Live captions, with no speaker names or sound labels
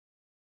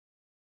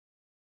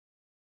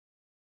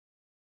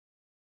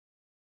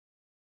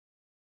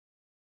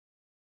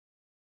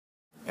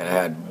And I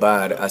had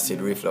bad acid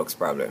reflux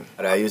problem.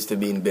 And I used to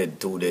be in bed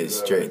 2 days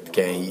straight,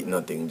 can't eat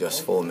nothing,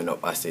 just foaming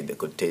up acid. I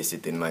could taste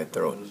it in my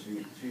throat.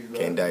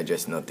 Can't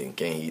digest nothing,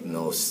 can't eat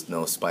no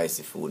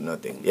spicy food,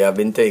 nothing. Yeah, I've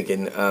been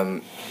taking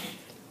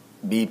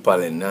bee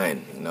pollen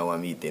 9. Now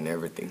I'm eating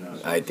everything.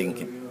 I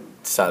think it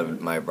solved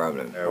my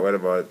problem. What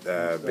about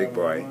Big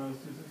Boy?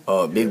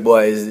 Oh, Big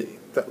Boy is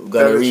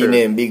gonna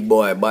rename Big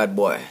Boy Bad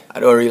Boy. I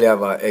don't really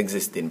have an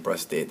existing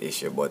prostate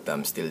issue, but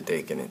I'm still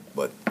taking it.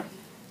 But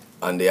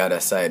on the other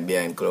side,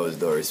 behind closed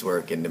doors,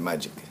 working the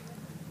magic.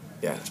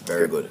 Yeah,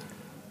 very good.